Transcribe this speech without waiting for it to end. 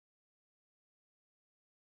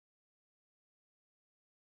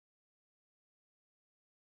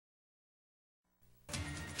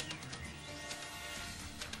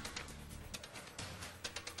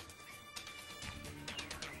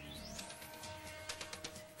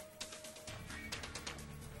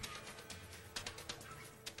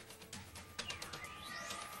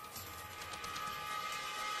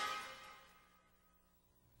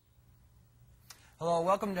Hello,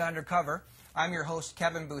 welcome to Undercover. I'm your host,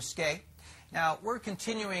 Kevin Bousquet. Now, we're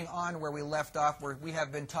continuing on where we left off, where we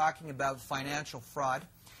have been talking about financial fraud.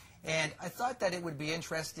 And I thought that it would be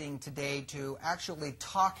interesting today to actually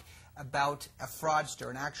talk about a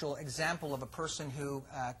fraudster, an actual example of a person who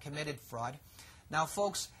committed fraud. Now,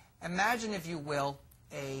 folks, imagine, if you will,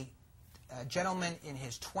 a gentleman in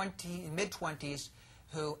his mid-20s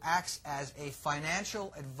who acts as a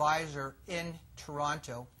financial advisor in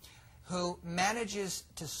Toronto, who manages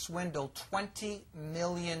to swindle $20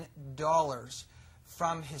 million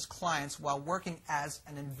from his clients while working as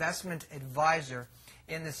an investment advisor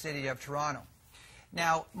in the city of Toronto.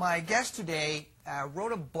 Now, my guest today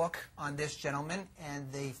wrote a book on this gentleman,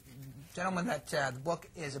 and the gentleman that the book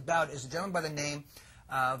is about is a gentleman by the name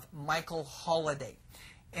of Michael Holoday.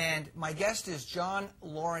 And my guest is John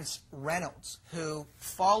Lawrence Reynolds, who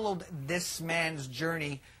followed this man's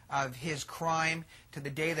journey of his crime to the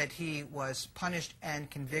day that he was punished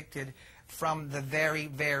and convicted from the very,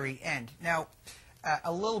 very end. Now,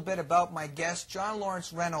 a little bit about my guest. John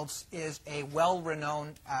Lawrence Reynolds is a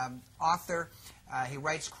well-renowned author. He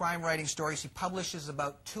writes crime writing stories. He publishes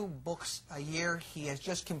about 2 books a year. He has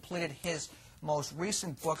just completed his most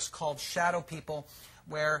recent books called Shadow People,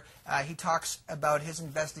 where he talks about his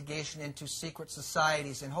investigation into secret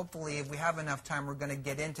societies. And hopefully, if we have enough time, we're going to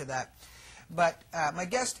get into that. But my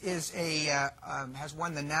guest is has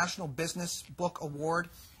won the National Business Book Award.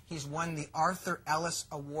 He's won the Arthur Ellis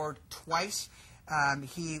Award twice.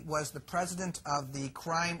 He was the president of the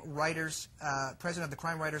Crime Writers,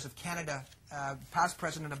 of Canada, past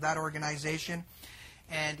president of that organization.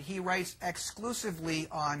 And he writes exclusively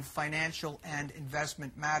on financial and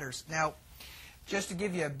investment matters. Now, just to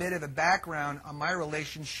give you a bit of a background on my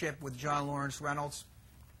relationship with John Lawrence Reynolds,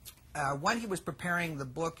 when he was preparing the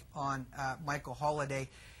book on Michael Holoday,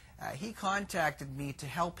 he contacted me to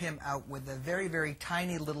help him out with a very, very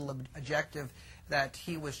tiny little objective that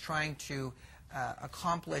he was trying to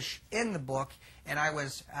accomplish in the book, and I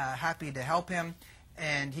was happy to help him.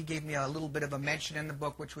 And he gave me a little bit of a mention in the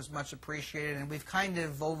book, which was much appreciated. And we've kind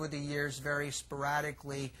of, over the years, very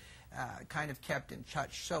sporadically kind of kept in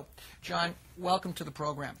touch. So, John, welcome to the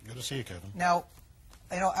program. Good to see you, Kevin. Now,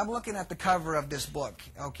 I'm looking at the cover of this book,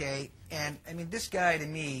 okay? And, I mean, this guy, to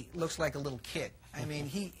me, looks like a little kid. I mean,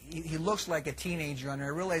 he looks like a teenager, and I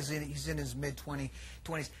realize he's in his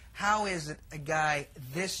mid-20s. How is it a guy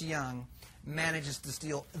this young manages to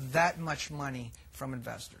steal that much money from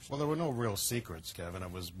investors? Well, there were no real secrets, Kevin.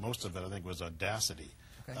 Most of it, I think, was audacity.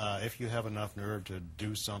 Okay. If you have enough nerve to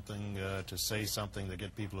do something, to say something, to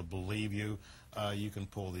get people to believe you, you can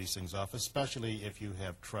pull these things off, especially if you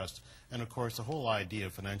have trust. And, of course, the whole idea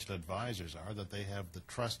of financial advisors are that they have the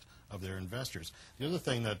trust of their investors. The other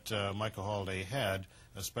thing that Michael Holoday had,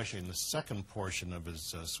 especially in the second portion of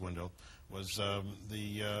his swindle, was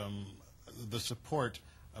the support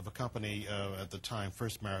of a company at the time,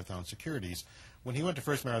 First Marathon Securities. When he went to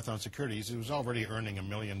First Marathon Securities, he was already earning $1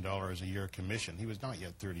 million a year commission. He was not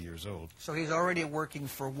yet 30 years old. So he's already working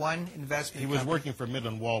for one investment company. He was working for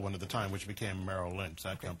Midland Waldman at the time, which became Merrill Lynch.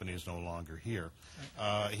 That company is no longer here.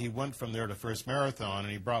 He went from there to First Marathon,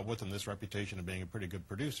 and he brought with him this reputation of being a pretty good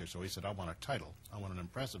producer. So he said, I want a title. I want an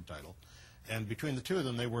impressive title. And between the two of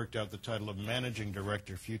them, they worked out the title of Managing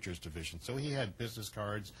Director, Futures Division. So he had business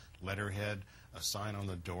cards, letterhead, a sign on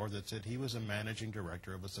the door that said he was a managing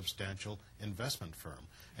director of a substantial investment firm.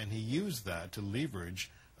 And he used that to leverage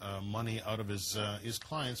money out of his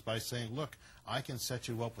clients by saying, look, I can set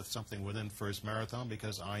you up with something within First Marathon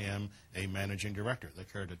because I am a managing director. They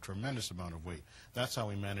carried a tremendous amount of weight. That's how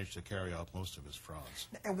he managed to carry out most of his frauds.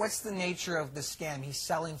 And what's the nature of the scam? He's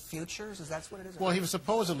selling futures? Is that what it is? Well, he was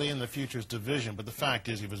supposedly in the futures division, but the fact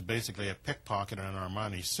is he was basically a pickpocket in an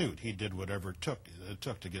Armani suit. He did whatever it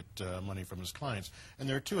took to get money from his clients. And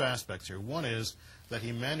there are 2 aspects here. One is that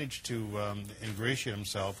he managed to ingratiate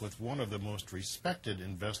himself with one of the most respected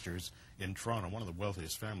investors in Toronto, one of the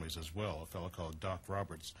wealthiest families as well, a fellow called Doc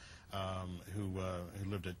Roberts, who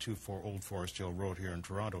lived at 2 Old Forest Hill Road here in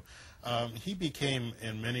Toronto. He became,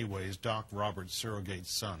 in many ways, Doc Roberts' surrogate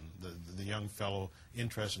son, the young fellow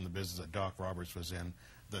interested in the business that Doc Roberts was in,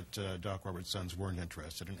 that Doc Roberts' sons weren't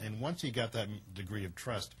interested in. And once he got that degree of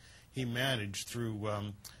trust, he managed through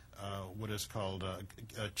what is called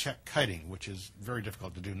check kiting, which is very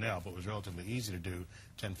difficult to do now, but was relatively easy to do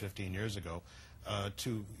 10, 15 years ago.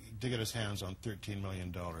 to get his hands on $13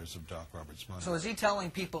 million of Doc Roberts' money. So is he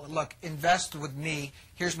telling people, look, invest with me,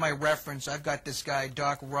 here's my reference, I've got this guy,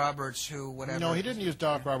 Doc Roberts, who, whatever. No, he didn't use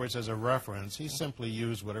Doc Roberts as a reference. He simply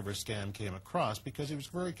used whatever scam came across because he was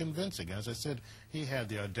very convincing. As I said, he had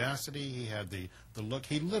the audacity, he had the look.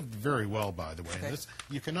 He lived very well, by the way. Okay. And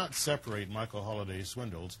you cannot separate Michael Holiday's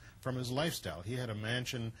swindles from his lifestyle. He had a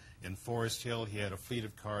mansion in Forest Hill. He had a fleet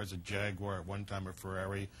of cars, a Jaguar, at one time a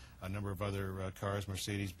Ferrari, a number of other cars,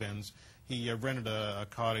 Mercedes-Benz. He rented a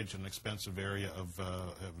cottage in an expensive area of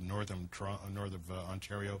north of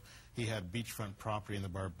Ontario. He had beachfront property in the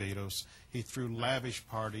Barbados. He threw lavish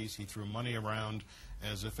parties. He threw money around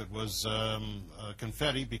as if it was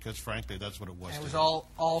confetti, because frankly, that's what it was. And it was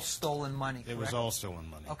all stolen money. It was all stolen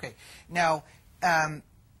money. Okay. Now,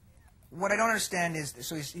 what I don't understand is,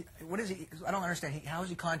 so what is he? I don't understand. How is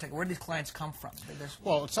he contacted? Where did these clients come from?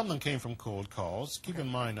 Well, some of them came from cold calls. Keep in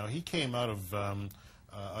mind, now he came out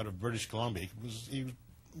of British Columbia. He was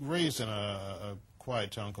raised in a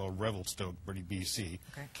quiet town called Revelstoke, British BC.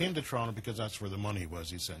 Okay. Came to Toronto because that's where the money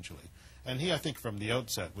was, essentially. And he, I think, from the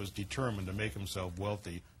outset was determined to make himself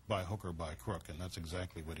wealthy by hook or by crook, and that's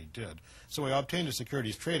exactly what he did. So he obtained a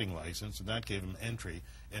securities trading license, and that gave him entry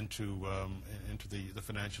into the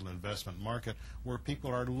financial investment market, where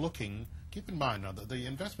people are looking. Keep in mind now that the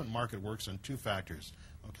investment market works on two factors.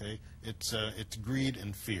 Okay, it's greed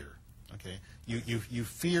and fear. Okay, you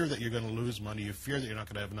fear that you're going to lose money. You fear that you're not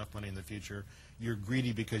going to have enough money in the future. You're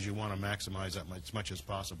greedy because you want to maximize that as much as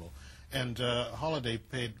possible. And Holoday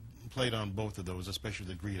played on both of those, especially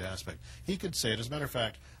the greed aspect. He could say it. As a matter of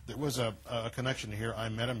fact, there was a connection here. I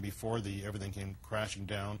met him before everything came crashing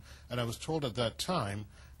down, and I was told at that time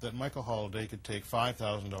that Michael Holoday could take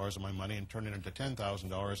 $5,000 of my money and turn it into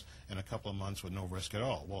 $10,000 in a couple of months with no risk at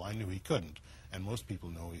all. Well, I knew he couldn't, and most people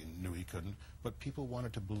knew he couldn't, but people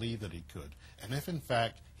wanted to believe that he could. And if, in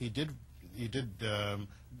fact, he did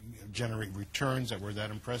generate returns that were that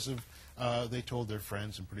impressive, they told their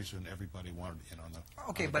friends, and pretty soon everybody wanted in on the.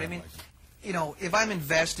 Okay, but I mean, you know, if I'm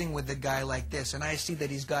investing with a guy like this, and I see that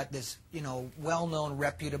he's got this, you know, well-known,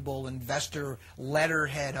 reputable investor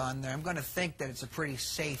letterhead on there, I'm going to think that it's a pretty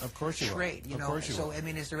safe trade. You know, so I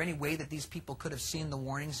mean, is there any way that these people could have seen the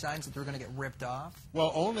warning signs that they're going to get ripped off?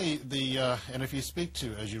 Well, only and if you speak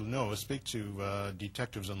to, as you know,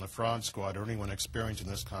 detectives on the fraud squad or anyone experienced in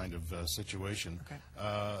this kind of situation, okay.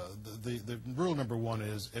 The rule number one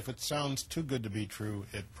is if it sounds too good to be true,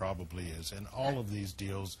 it probably is, and all of these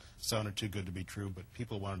deals sounded too good to be true, but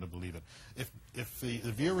people wanted to believe it. If the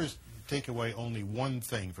viewers take away only one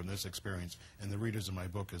thing from this experience, and the readers of my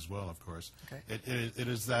book as well, of course, okay. it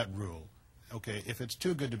is that rule. Okay, if it's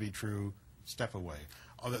too good to be true, step away.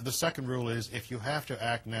 The second rule is if you have to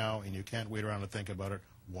act now and you can't wait around to think about it,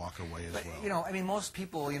 walk away as well. You know, I mean, most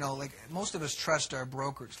people, you know, like most of us trust our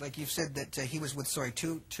brokers. Like you've said that he was with, sorry,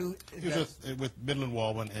 two. He was with Midland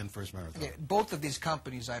Walwyn and First Marathon. Okay, both of these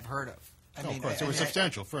companies I've heard of. I mean, of course, they were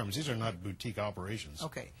substantial firms. These are not boutique operations.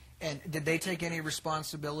 Okay. And did they take any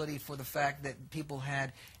responsibility for the fact that people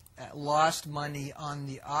had lost money on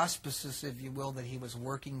the auspices, if you will, that he was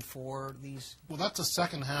working for these? Well, that's the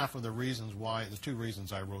second half of the reasons why, the two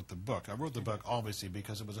reasons I wrote the book. I wrote the book, obviously,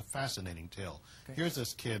 because it was a fascinating tale. Okay. Here's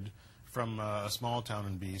this kid from a small town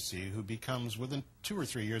in BC who becomes, within 2 or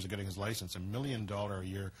 3 years of getting his license, $1 million a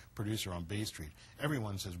year producer on Bay Street.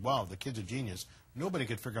 Everyone says, wow, the kid's a genius. Nobody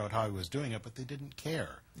could figure out how he was doing it, but they didn't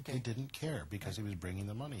care. Okay. They didn't care because he was bringing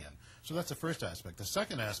the money in. So that's the first aspect. The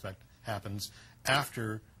second aspect happens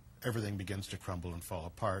after everything begins to crumble and fall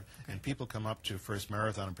apart, and people come up to First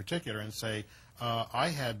Marathon in particular and say, I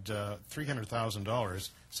had $300,000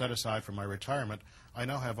 set aside for my retirement. I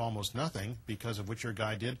now have almost nothing because of what your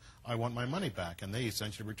guy did. I want my money back. And they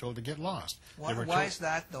essentially were told to get lost. Why is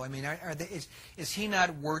that, though? I mean, is he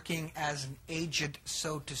not working as an agent,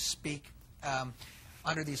 so to speak,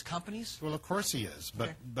 under these companies? Well, of course he is.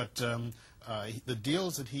 But the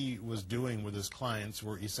deals that he was doing with his clients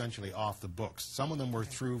were essentially off the books. Some of them were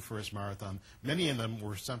through First Marathon. Many of them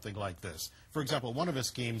were something like this. For example, one of his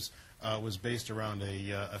schemes was based around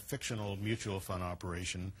a fictional mutual fund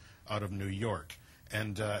operation out of New York.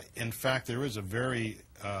 And in fact, there is a very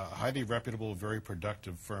highly reputable, very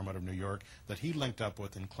productive firm out of New York that he linked up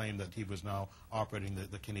with and claimed that he was now operating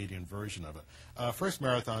the Canadian version of it. First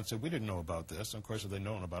Marathon said, we didn't know about this. Of course, if they'd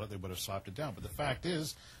known about it, they would have slapped it down. But the fact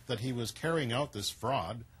is that he was carrying out this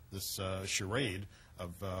fraud, this charade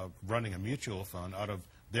of running a mutual fund out of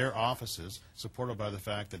their offices, supported by the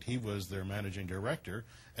fact that he was their managing director,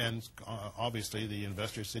 and obviously the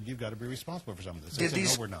investors said, you've got to be responsible for some of this. They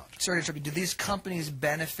said, no, we're not. Sorry to interrupt you. Do these companies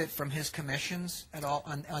benefit from his commissions at all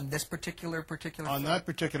on this particular On that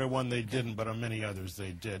particular one, they didn't, but on many others,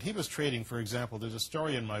 they did. He was trading, for example, there's a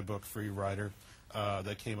story in my book, Free Rider,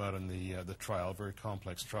 that came out in the trial, very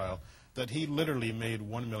complex trial, that he literally made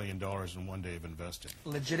 $1 million in one day of investing.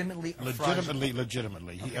 Legitimately?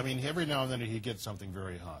 Legitimately. Okay. I mean, every now and then he'd get something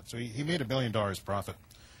very hot. So he made $1 billion profit.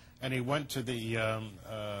 And he went to the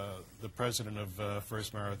president of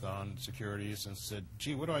First Marathon Securities and said,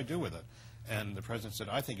 gee, what do I do with it? And the president said,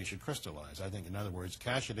 I think you should crystallize. I think, in other words,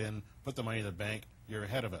 cash it in, put the money in the bank, you're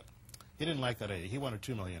ahead of it. He didn't like that idea. He wanted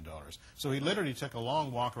 $2 million. So he literally took a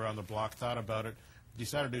long walk around the block, thought about it,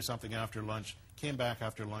 decided to do something after lunch, came back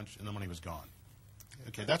after lunch, and the money was gone.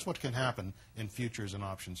 Okay, that's what can happen in futures and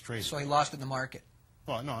options trading. So he lost it in the market.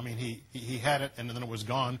 Well, no, I mean, he had it, and then it was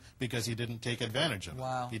gone because he didn't take advantage of it.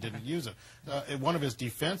 Wow. He didn't use it. One of his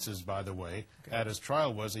defenses, by the way, at his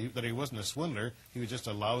trial was that he wasn't a swindler. He was just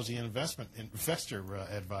a lousy investor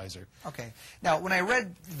advisor. Okay. Now, when I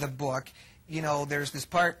read the book, you know, there's this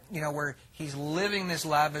part, you know, where he's living this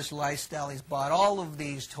lavish lifestyle. He's bought all of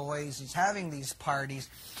these toys. He's having these parties.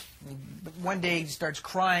 But one day he starts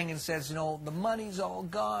crying and says, you know, the money's all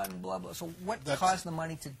gone, blah, blah. So what caused the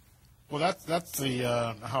money to... Well, that's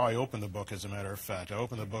how I open the book, as a matter of fact. I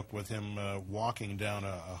open the book with him walking down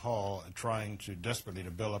a hall, trying desperately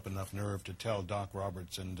to build up enough nerve to tell Doc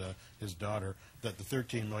Roberts and his daughter that the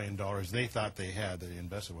 $13 million they thought they had, that he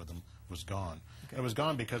invested with them, was gone. Okay. It was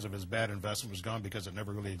gone because of his bad investment. It was gone because it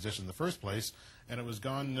never really existed in the first place. And it was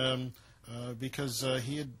gone because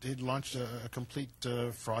he had launched a complete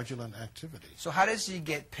fraudulent activity. So how does he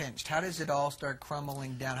get pinched? How does it all start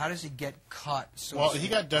crumbling down? How does he get caught? Well, he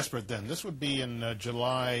got desperate then. This would be in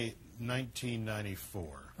July 1994.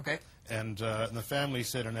 Okay. And the family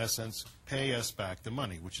said, in essence, pay us back the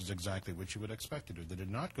money, which is exactly what you would expect to do. They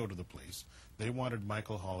did not go to the police. They wanted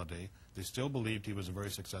Michael Holoday. They still believed he was a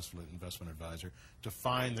very successful investment advisor, to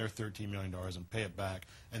find their $13 million and pay it back.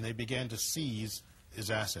 And they began to seize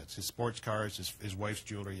his assets, his sports cars, his wife's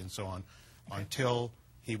jewelry, and so on, until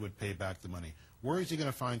he would pay back the money. Where is he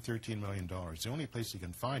going to find $13 million? The only place he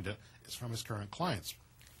can find it is from his current clients.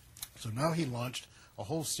 So now he launched a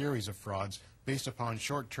whole series of frauds based upon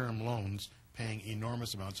short-term loans paying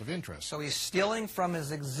enormous amounts of interest. So he's stealing from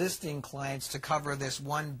his existing clients to cover this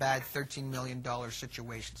one bad $13 million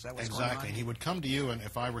situation. Is that what's going on? Exactly. He would come to you, and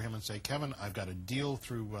if I were him, and say, Kevin, I've got a deal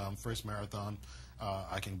through First Marathon.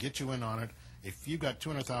 I can get you in on it. If you got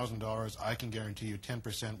 $200,000, I can guarantee you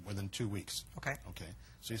 10% within 2 weeks. Okay. Okay.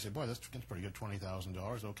 So you say, boy, that's pretty good,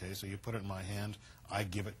 $20,000. Okay, so you put it in my hand. I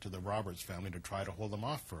give it to the Roberts family to try to hold them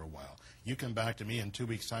off for a while. You come back to me in 2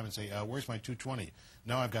 weeks' time and say, where's my $220?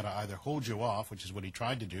 Now I've got to either hold you off, which is what he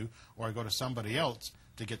tried to do, or I go to somebody else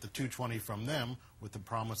to get the $220 from them with the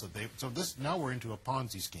promise that they... So this, now we're into a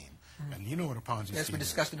Ponzi scheme. Mm-hmm. And you know what a Ponzi scheme is. Yes, we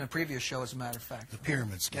discussed it in a previous show, as a matter of fact. The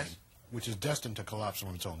pyramid scheme, yes, which is destined to collapse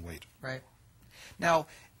on its own weight. Right. Now,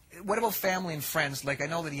 what about family and friends? Like, I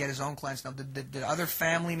know that he had his own clients. Now, did other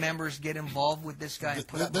family members get involved with this guy?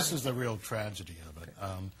 This is the real tragedy of it.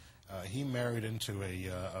 Okay. He married into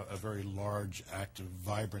a very large, active,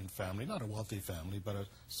 vibrant family, not a wealthy family, but a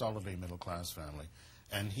solidly middle-class family.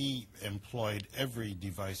 And he employed every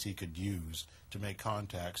device he could use to make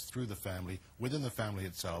contacts through the family, within the family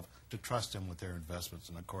itself, to trust him with their investments.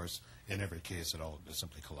 And, of course, in every case, it all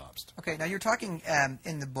simply collapsed. Okay, now you're talking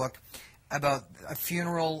in the book about a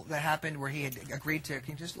funeral that happened where he had agreed to...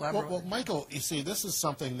 Can you just elaborate? Well, Michael, you see, this is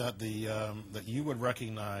something that that you would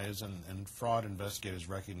recognize, and fraud investigators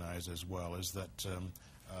recognize as well, is that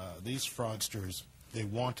these fraudsters, they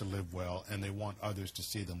want to live well, and they want others to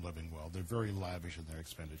see them living well. They're very lavish in their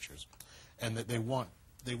expenditures, and that they want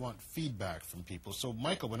feedback from people. So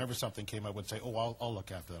Michael, whenever something came up, would say, "Oh, I'll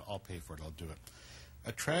look after that. I'll pay for it. I'll do it."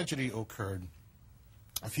 A tragedy occurred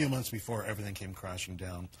a few months before everything came crashing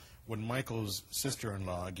down, when Michael's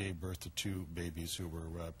sister-in-law gave birth to 2 babies who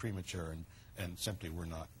were premature and simply were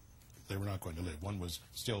not going to live. One was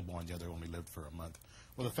stillborn, the other only lived for a month.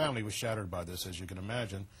 Well, the family was shattered by this, as you can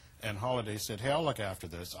imagine, and Holoday said, "Hey, I'll look after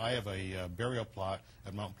this. I have a burial plot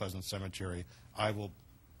at Mount Pleasant Cemetery. I will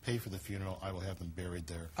pay for the funeral. I will have them buried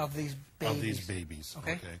there." Of these babies? Of these babies.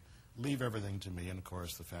 Okay. Leave everything to me. And, of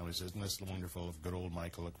course, the family says, "Isn't this wonderful of good old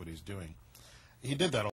Michael? Look what he's doing." He did that